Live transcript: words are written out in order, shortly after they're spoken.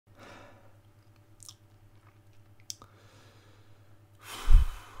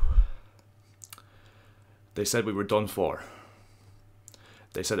They said we were done for.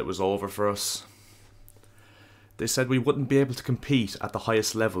 They said it was over for us. They said we wouldn't be able to compete at the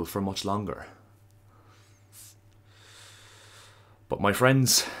highest level for much longer. But my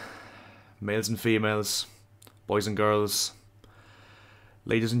friends, males and females, boys and girls,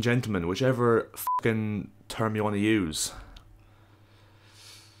 ladies and gentlemen, whichever fucking term you want to use,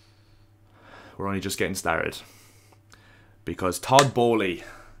 we're only just getting started. Because Todd Boehly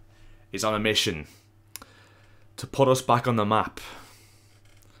is on a mission to put us back on the map.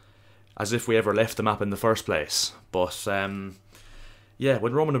 As if we ever left the map in the first place. But, yeah,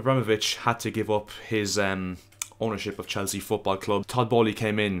 when Roman Abramovich had to give up his ownership of Chelsea Football Club, Todd Boehly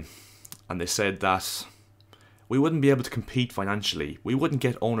came in and they said that we wouldn't be able to compete financially. We wouldn't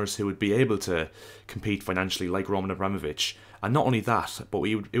get owners who would be able to compete financially like Roman Abramovich. And not only that, but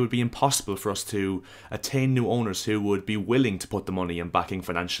it would be impossible for us to attain new owners who would be willing to put the money and backing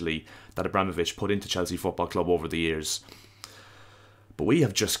financially that Abramovich put into Chelsea Football Club over the years. But we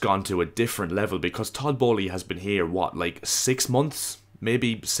have just gone to a different level because Todd Boehly has been here, what, like 6 months?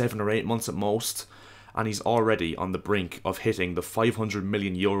 Maybe 7 or 8 months at most. And he's already on the brink of hitting the 500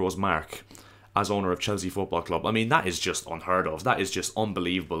 million euros mark as owner of Chelsea Football Club. I mean, that is just unheard of. That is just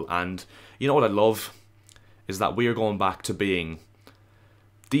unbelievable. And you know what I love? Is that we are going back to being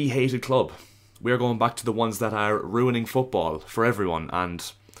the hated club. We are going back to the ones that are ruining football for everyone.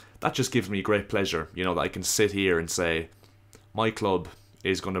 And that just gives me great pleasure, you know, that I can sit here and say, my club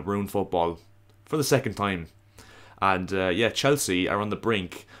is going to ruin football for the second time. And yeah, Chelsea are on the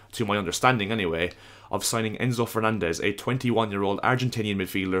brink, to my understanding anyway, of signing Enzo Fernandez, a 21-year-old Argentinian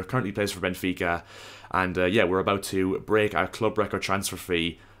midfielder, currently plays for Benfica. And yeah, we're about to break our club record transfer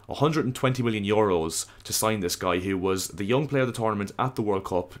fee, 120 million euros, to sign this guy who was the young player of the tournament at the World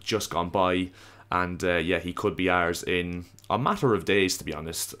Cup just gone by. And yeah, he could be ours in a matter of days, to be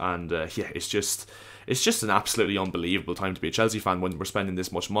honest. And yeah, it's just an absolutely unbelievable time to be a Chelsea fan when we're spending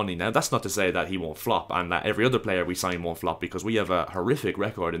this much money. Now, that's not to say that he won't flop and that every other player we sign won't flop, because we have a horrific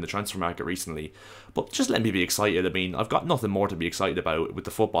record in the transfer market recently. But just let me be excited. I mean, I've got nothing more to be excited about with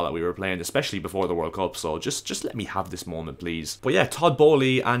the football that we were playing, especially before the World Cup. So just let me have this moment, please. But yeah, Todd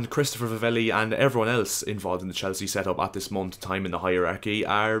Boehly and Christopher Vivelli and everyone else involved in the Chelsea setup at this moment in time in the hierarchy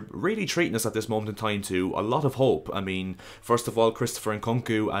are really treating us at this moment in time to a lot of hope. I mean, first of all, Christopher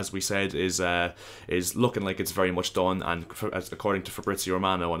Nkunku, as we said, is looking like it's very much done, and according to Fabrizio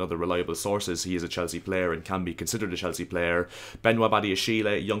Romano and other reliable sources, he is a Chelsea player and can be considered a Chelsea player. Benoit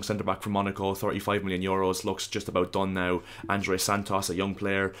Badiashile, young centre-back from Monaco, 35 million euros, looks just about done now. Andre Santos, a young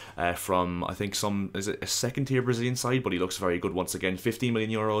player from, I think, is it a second-tier Brazilian side, but he looks very good once again, 15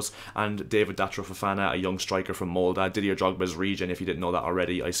 million euros. And David Datro Fofana, a young striker from Molde, Didier Drogba's regen, if you didn't know that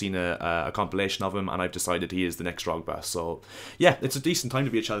already. I've seen a compilation of him, and I've decided he is the next Drogba. So, yeah, it's a decent time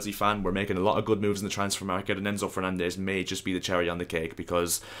to be a Chelsea fan. We're making a lot of good moves in the transfer market, and Enzo Fernandez may just be the cherry on the cake,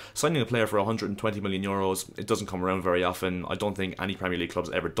 because signing a player for 120 million euros, it doesn't come around very often. I don't think any Premier League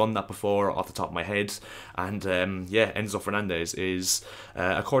club's ever done that before, off the top of my head. And yeah, Enzo Fernandez is,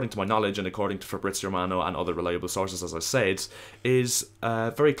 according to my knowledge and according to Fabrizio Romano and other reliable sources, as I said, is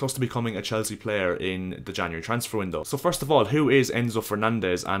very close to becoming a Chelsea player in the January transfer window. So first of all, who is Enzo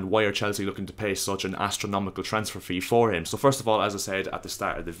Fernandez and why are Chelsea looking to pay such an astronomical transfer fee for him? So first of all, as I said at the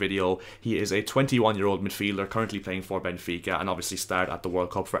start of the video, he is a 21-year-old midfielder currently playing for Benfica and obviously starred at the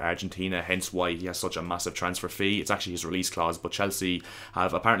World Cup for Argentina, hence why he has such a massive transfer fee. It's actually his release clause, but Chelsea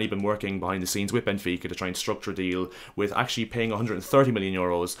have apparently been working behind the scenes with Benfica to try and structure a deal with actually paying 130 million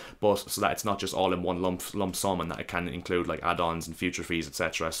euros, but so that it's not just all in one lump sum, and that it can include like add-ons and future fees,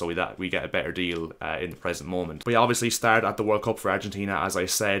 etc. So we get a better deal in the present moment. But he obviously starred at the World Cup for Argentina, as I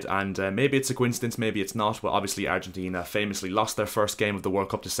said, and maybe it's a coincidence, maybe it's not, but obviously Argentina famously lost their first game of the World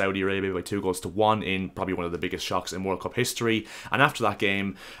Cup to Saudi Arabia by 2-1 in probably one of the biggest shocks in World Cup history. And after that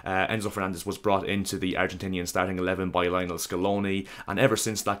game, Enzo Fernandez was brought into the Argentinian starting 11 by Lionel Scaloni, and ever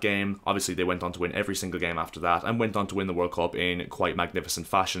since that game, obviously they went on to win every single game after that and went on to win the World Cup in quite magnificent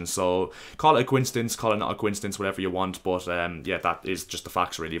fashion. So call it a coincidence, call it not a coincidence, whatever you want, but yeah, that is just the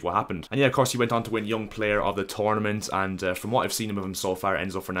facts really of what happened. And yeah, of course, he went on to win Young Player of the Tournament, and from what I've seen of him so far,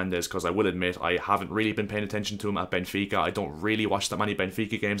 Enzo Fernandez, because I will admit I haven't really been paying attention to him at Benfica. I don't really watch that many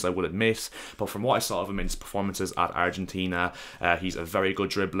Benfica games, I will admit, but from what I saw of him in his performances at Argentina, he's a very good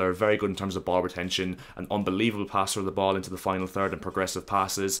dribbler, very good in terms of ball retention, an unbelievable passer of the ball into the final third and progressive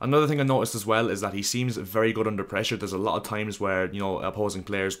passes. Another thing I noticed as well is that he seems very good under pressure. There's a lot of times where, you know, opposing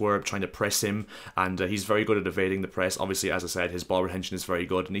players were trying to press him, and he's very good at evading the press. Obviously, as I said, his ball retention is very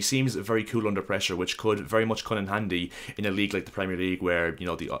good, and he seems very cool under pressure, which could very much come in handy in a league like the Premier League, where, you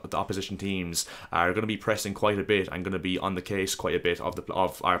know, the opposition teams are going to be pressing quite a bit and going to be on the case quite a bit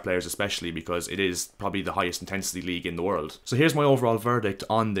of our players, especially because because it is probably the highest intensity league in the world. So here's my overall verdict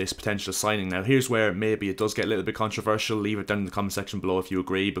on this potential signing. Now here's where maybe it does get a little bit controversial. Leave it down in the comment section below if you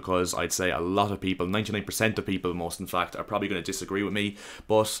agree, because I'd say a lot of people, 99% of people most in fact, are probably going to disagree with me,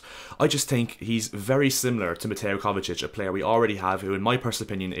 but I just think he's very similar to Mateo Kovacic, a player we already have who in my personal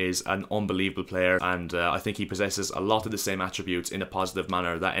opinion is an unbelievable player, and I think he possesses a lot of the same attributes in a positive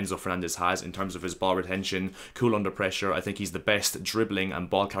manner that Enzo Fernandez has in terms of his ball retention, cool under pressure. I think he's the best dribbling and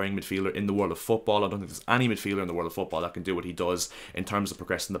ball carrying midfielder in the world of football. I don't think there's any midfielder in the world of football that can do what he does in terms of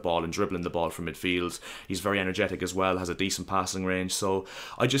progressing the ball and dribbling the ball from midfield. He's very energetic as well, has a decent passing range, so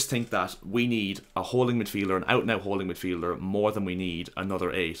I just think that we need a holding midfielder, an out and out holding midfielder, more than we need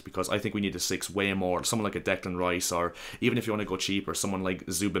another 8, because I think we need a 6 way more, someone like a Declan Rice, or even if you want to go cheaper, someone like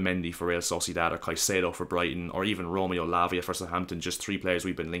Zubimendi for Real Sociedad, or Caicedo for Brighton, or even Romeo Lavia for Southampton, just 3 players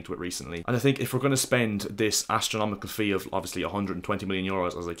we've been linked with recently. And I think if we're going to spend this astronomical fee of obviously 120 million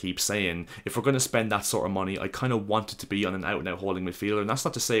euros, as I keep saying, if we're going to spend that sort of money, I kind of want it to be on an out and out holding midfielder. And that's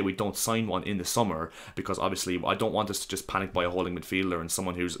not to say we don't sign one in the summer, because obviously I don't want us to just panic buy a holding midfielder and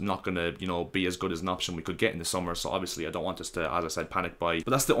someone who's not going to, you know, be as good as an option we could get in the summer. So obviously I don't want us to, as I said, panic buy.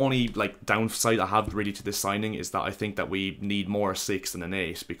 But that's the only like downside I have really to this signing, is that I think that we need more 6 than an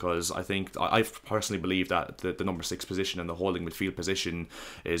 8, because I think I personally believe that the number 6 position and the holding midfield position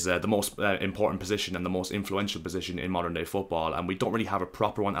is the most important position and the most influential position in modern day football, and we don't really have a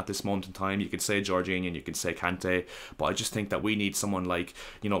proper one at this moment in time. You could say Jorginho, you could say Kante, but I just think that we need someone like,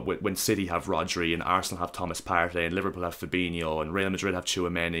 you know, when City have Rodri and Arsenal have Thomas Partey and Liverpool have Fabinho and Real Madrid have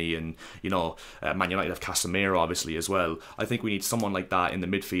Tchouameni and, you know, Man United have Casemiro obviously as well. I think we need someone like that in the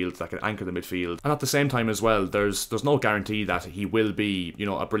midfield that can anchor the midfield, and at the same time as well, there's no guarantee that he will be, you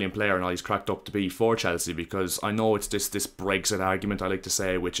know, a brilliant player and all he's cracked up to be for Chelsea, because I know it's this Brexit argument I like to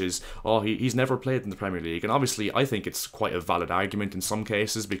say, which is, oh, he's never played in the Premier League, and obviously I think it's quite a valid argument in some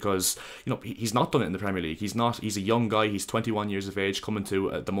cases, because, you know, he's not done it in the Premier League. He's a young guy, he's 21 years of age, coming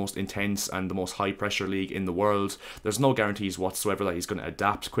to the most intense and the most high pressure league in the world. There's no guarantees whatsoever that he's going to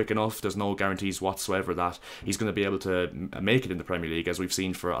adapt quick enough. There's no guarantees whatsoever that he's going to be able to make it in the Premier League, as we've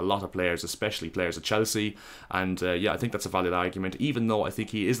seen for a lot of players, especially players at Chelsea. And yeah, I think that's a valid argument, even though I think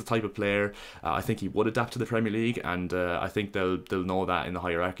he is the type of player, I think he would adapt to the Premier League, and I think they'll know that in the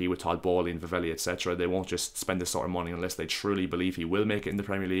hierarchy with Todd Bowley and Vivelli, etc. They won't just spend this sort of money unless they truly believe he will make it in the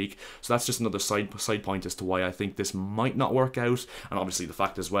Premier League. So that's just another side point as to why I think this might not work out. And obviously the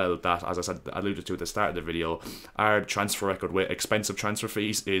fact as well that, as I said, alluded to at the start of the video, our transfer record with expensive transfer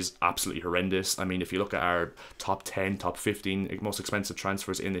fees is absolutely horrendous. I mean, if you look at our top 10, top 15 most expensive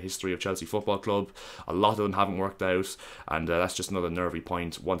transfers in the history of Chelsea Football Club, a lot of them haven't worked out, and that's just another nervy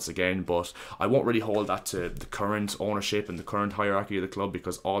point once again. But I won't really hold that to the current ownership and the current hierarchy of the club,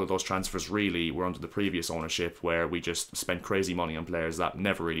 because all of those transfers really were under the previous ownership, where we just spent crazy money on players that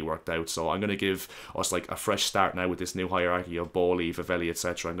never really worked out. So I'm going to give us like a fresh start now with this new hierarchy of Bowley, Vivelli,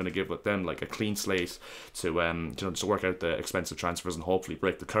 etc. I'm going to give them like a clean slate to work out the expensive transfers and hopefully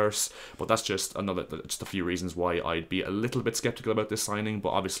break the curse. But that's just a few reasons why I'd be a little bit skeptical about this signing. But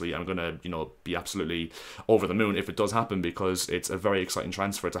obviously I'm going to, you know, be absolutely over the moon if it does happen, because it's a very exciting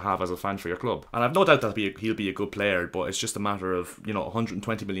transfer to have as a fan for your club. And I've no doubt that he'll be a good player, but it's just a matter of, you know,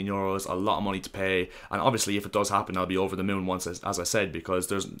 120 million euros, a lot of money to pay. And obviously if it does happen, I'll be over the moon once, as I said, because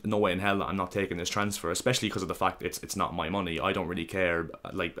there's no way in hell that I'm not taking this transfer, especially because of the fact it's not my money. I don't really care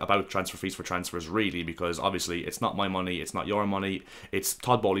like about transfer fees for transfers really, because obviously it's not my money, it's not your money, it's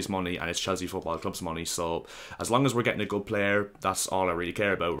Todd Bowley's money and it's Chelsea Football Club's money. So as long as we're getting a good player, that's all I really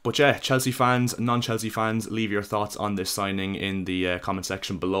care about. But yeah, Chelsea fans, non-Chelsea fans, leave your thoughts on this signing in the comment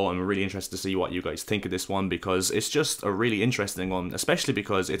section below. I'm really interested to see what you guys think of this one, because it's just a really interesting one, especially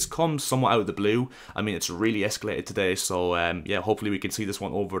because it's come somewhat out of the blue. I mean, it's really escalated today, so yeah, hopefully we can see this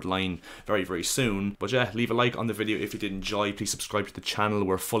one over the line very, very soon. But yeah, leave a like on the video if you did enjoy. Please subscribe to the channel.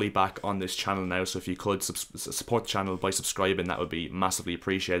 We're fully back on this channel now, so if you could support the channel by subscribing, that would be massively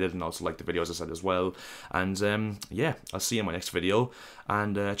appreciated, and also like the video as I said as well. And yeah, I'll see you in my next video,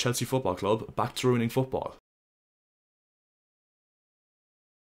 and Chelsea Football Club back to ruining football.